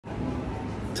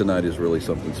tonight is really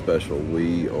something special.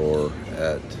 We are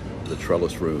at the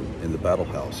Trellis Room in the Battle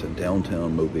House in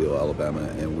downtown Mobile, Alabama,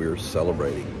 and we're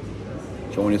celebrating.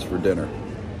 Join us for dinner.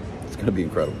 It's going to be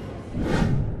incredible.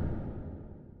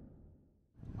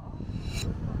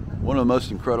 One of the most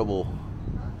incredible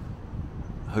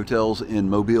hotels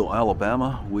in Mobile,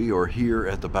 Alabama. We are here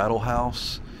at the Battle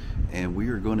House, and we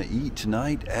are going to eat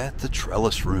tonight at the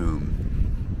Trellis Room.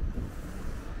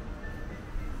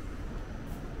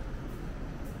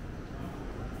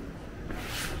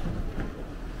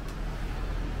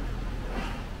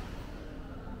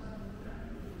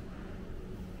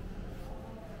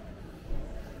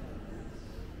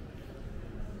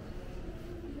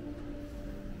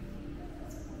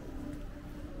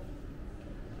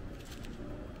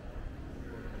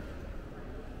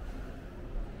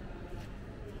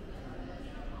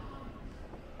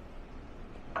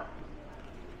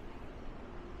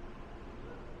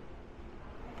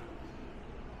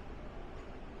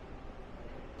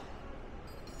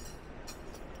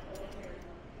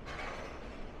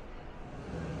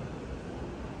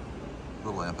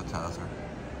 Little appetizer,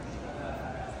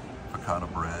 avocado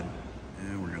bread,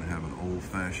 and we're gonna have an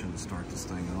old-fashioned to start this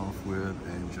thing off with,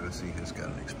 and Josie has got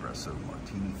an espresso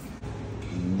martini.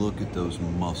 Look at those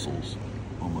mussels.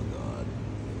 Oh my God.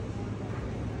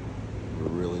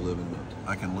 We're really living it.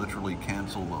 I can literally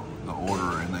cancel the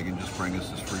order and they can just bring us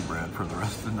this free bread for the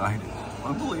rest of the night. It's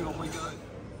unbelievably good.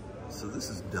 So this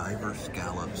is diver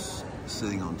scallops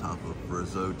sitting on top of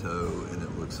risotto, and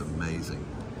it looks amazing.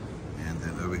 And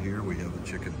then over here we have the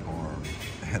chicken parm,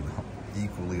 and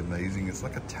equally amazing, it's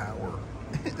like a tower.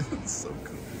 It's so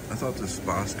cool. I thought this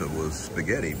pasta was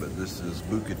spaghetti, but this is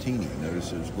bucatini.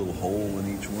 Notice there's a little hole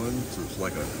in each one, so it's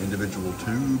like an individual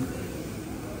tube.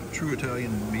 True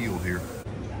Italian meal here.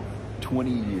 20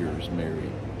 years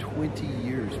married, 20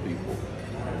 years, people.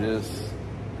 This is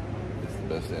the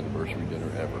best anniversary dinner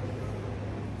ever.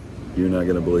 You're not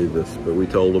gonna believe this, but we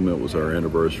told them it was our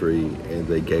anniversary and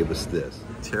they gave us this.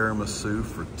 Tiramisu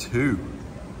for two.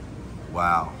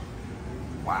 Wow.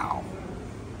 Wow.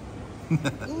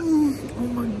 Oh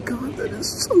my God, that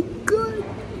is so good.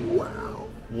 Wow.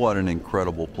 What an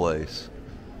incredible place.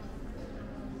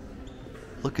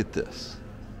 Look at this.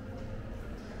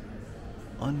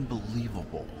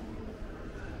 Unbelievable.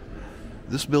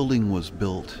 This building was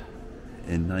built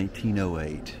in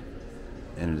 1908.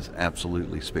 And it is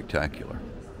absolutely spectacular.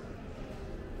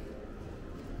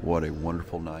 What a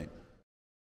wonderful night.